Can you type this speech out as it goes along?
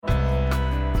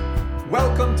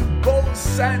Welcome to Bo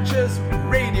Sanchez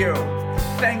Radio.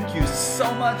 Thank you so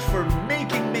much for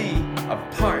making me a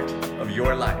part of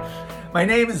your life. My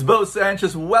name is Bo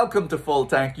Sanchez. Welcome to Full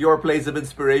Tank, your place of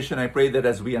inspiration. I pray that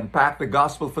as we unpack the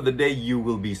gospel for the day, you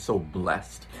will be so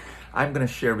blessed. I'm going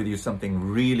to share with you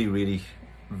something really,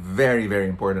 very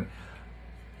important.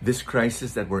 This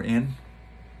crisis that we're in,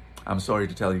 I'm sorry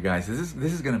to tell you guys, this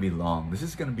is going to be long. This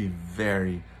is going to be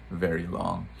very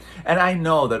long. And I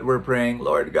know that we're praying,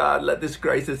 Lord God, let this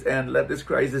crisis end. Let this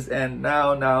crisis end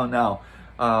now.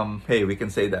 Hey, we can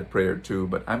say that prayer too,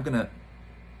 but I'm going to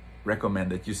recommend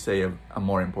that you say a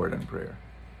more important prayer.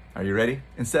 Are you ready?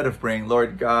 Instead of praying,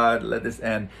 Lord God, let this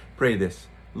end, pray this: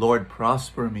 Lord,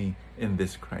 prosper me in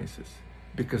this crisis,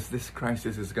 because this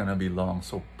crisis is going to be long.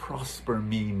 So prosper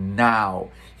me now,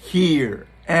 here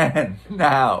and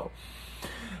now.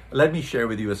 Let me share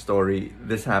with you a story.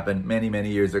 This happened many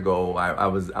years ago. I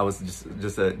was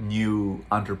just a new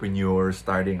entrepreneur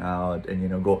starting out,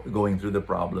 and going through the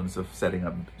problems of setting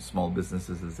up small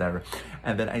businesses, etc.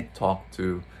 And then I talked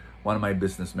to one of my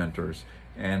business mentors,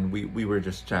 and we were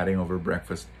just chatting over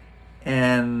breakfast.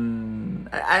 And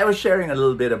I was sharing a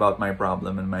little bit about my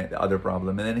problem and my other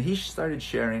problem, and then he started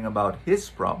sharing about his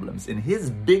problems in his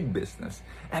big business.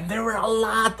 And there were a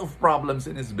lot of problems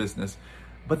in his business,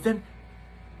 but then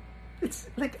it's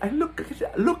like I look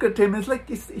at him. It's like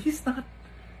he's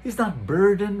not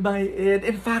burdened by it.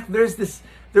 In fact, there was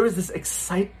this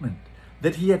excitement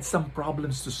that he had some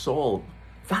problems to solve.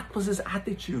 That was his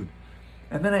attitude.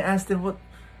 And then I asked him, "What?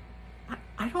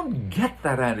 I don't get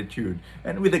that attitude."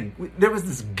 And there was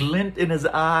this glint in his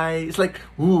eye. It's like,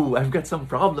 "Ooh, I've got some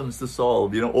problems to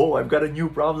solve. Oh, I've got a new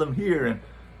problem here." And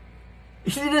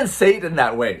he didn't say it in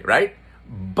that way, right?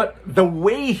 But the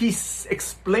way he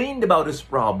explained about his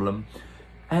problem,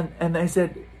 and I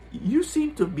said, "You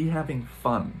seem to be having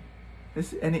fun."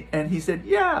 And he said,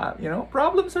 "Yeah,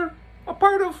 problems are a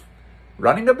part of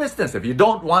running a business. If you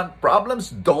don't want problems,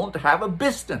 don't have a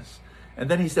business." And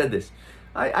then he said this: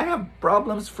 I have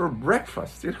problems for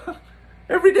breakfast.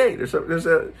 Every day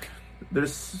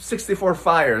there's 64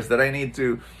 fires that I need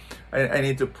to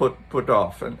put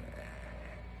off. And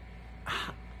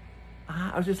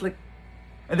I was just like,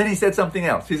 and then he said something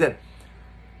else. He said,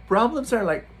 "Problems are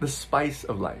like the spice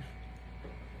of life."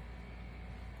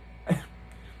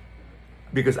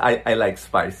 Because I like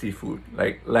spicy food.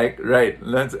 Right.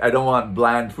 I don't want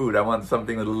bland food. I want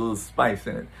something with a little spice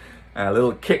in it, a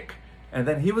little kick. And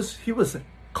then he was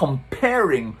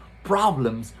comparing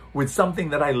problems with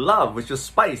something that I love, which is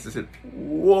spice. I said,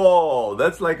 "Whoa,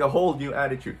 that's like a whole new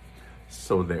attitude."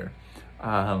 So there.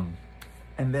 And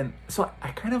then, so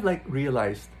I kind of like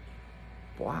realized,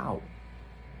 wow,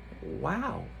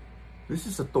 this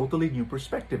is a totally new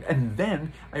perspective. And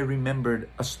then I remembered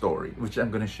a story, which I'm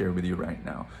going to share with you right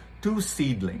now. Two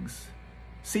seedlings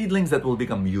that will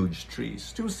become huge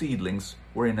trees. Two seedlings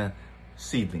were in a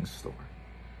seedling store.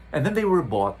 And then they were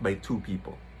bought by two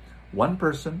people. One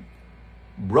person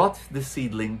brought the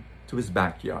seedling to his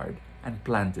backyard and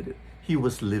planted it. He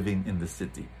was living in the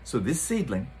city. So this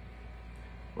seedling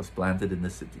was planted in the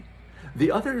city.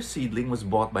 The other seedling was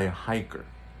bought by a hiker,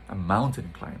 a mountain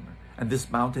climber. And this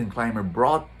mountain climber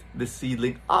brought the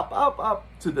seedling up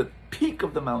to the peak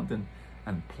of the mountain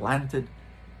and planted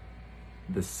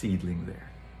the seedling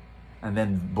there. And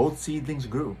then both seedlings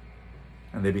grew,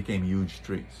 and they became huge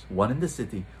trees. One in the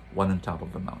city, one on top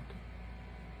of the mountain.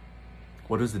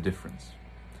 What was the difference?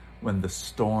 When the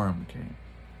storm came,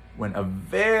 when a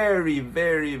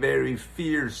very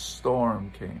fierce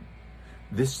storm came,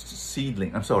 the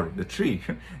tree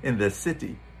in the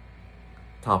city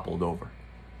toppled over.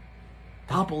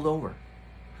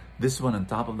 This one on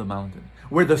top of the mountain,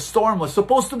 where the storm was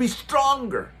supposed to be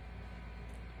stronger,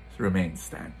 remained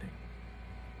standing.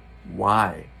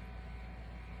 Why?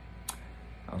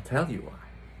 I'll tell you why.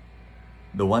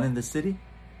 The one in the city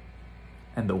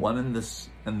and the one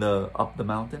up the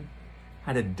mountain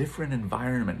had a different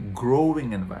environment,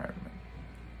 growing environment.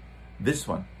 This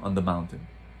one on the mountain,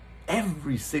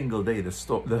 every single day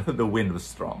the wind was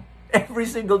strong. Every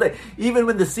single day, even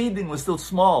when the seedling was still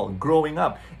small, growing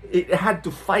up, it had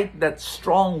to fight that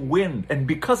strong wind, and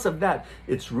because of that,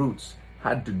 its roots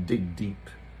had to dig deep.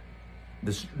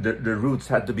 The roots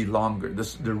had to be longer.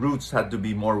 The roots had to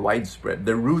be more widespread.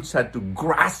 The roots had to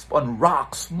grasp on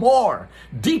rocks more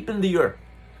deep in the earth,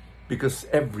 because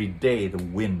every day the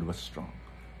wind was strong.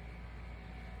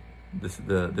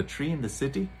 The tree in the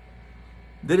city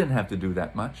didn't have to do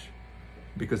that much,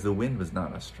 because the wind was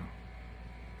not as strong.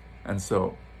 And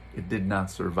so it did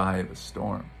not survive a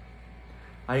storm.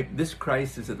 This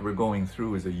crisis that we're going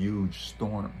through is a huge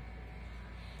storm.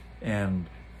 And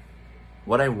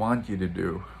what I want you to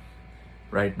do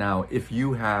right now, if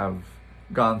you have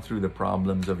gone through the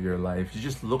problems of your life, you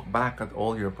just look back at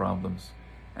all your problems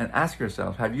and ask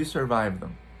yourself, have you survived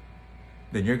them?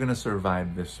 Then you're going to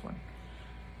survive this one.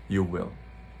 You will.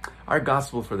 Our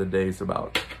gospel for the day is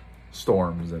about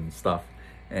storms and stuff.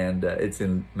 And it's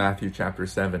in Matthew chapter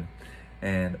 7.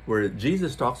 And where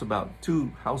Jesus talks about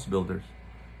two house builders.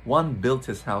 One built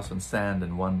his house on sand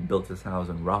and one built his house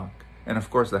on rock. And of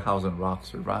course, the house on rock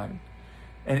survived.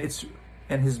 And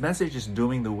his message is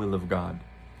doing the will of God.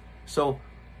 So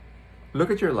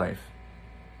look at your life.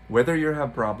 Whether you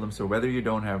have problems or whether you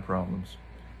don't have problems,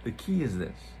 the key is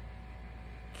this.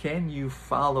 Can you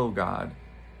follow God?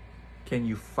 Can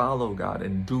you follow God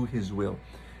and do His will?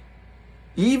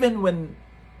 Even when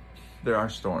there are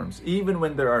storms, even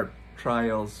when there are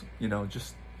trials,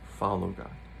 just follow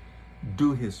God.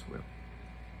 Do His will.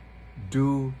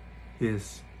 Do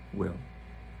His will.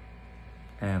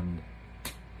 And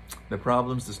the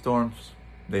problems, the storms,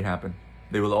 they happen.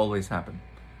 They will always happen.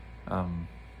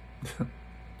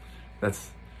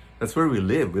 That's where we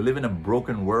live. We live in a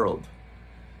broken world.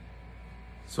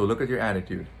 So look at your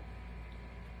attitude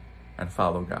and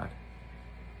follow God.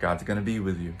 God's going to be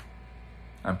with you.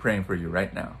 I'm praying for you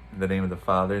right now. In the name of the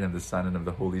Father, and of the Son, and of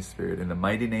the Holy Spirit. In the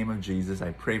mighty name of Jesus,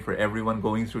 I pray for everyone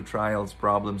going through trials,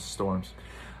 problems, storms.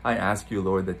 I ask you,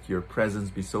 Lord, that your presence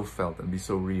be so felt and be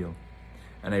so real.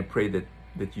 And I pray that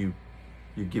you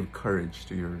give courage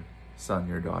to your son,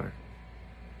 your daughter,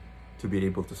 to be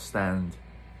able to stand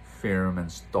firm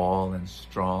and tall and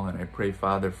strong. And I pray,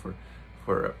 Father,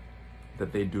 for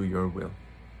that they do your will.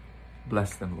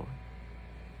 Bless them, Lord.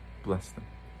 Bless them.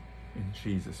 In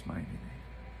Jesus' mighty name.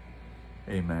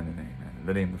 Amen and amen. In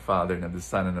the name of the Father, and of the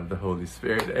Son, and of the Holy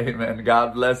Spirit. Amen.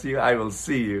 God bless you. I will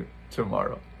see you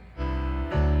tomorrow.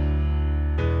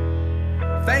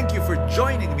 Thank you for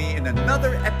joining me in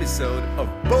another episode of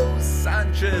Bo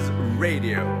Sanchez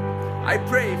Radio. I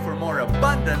pray for more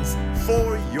abundance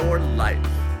for your life.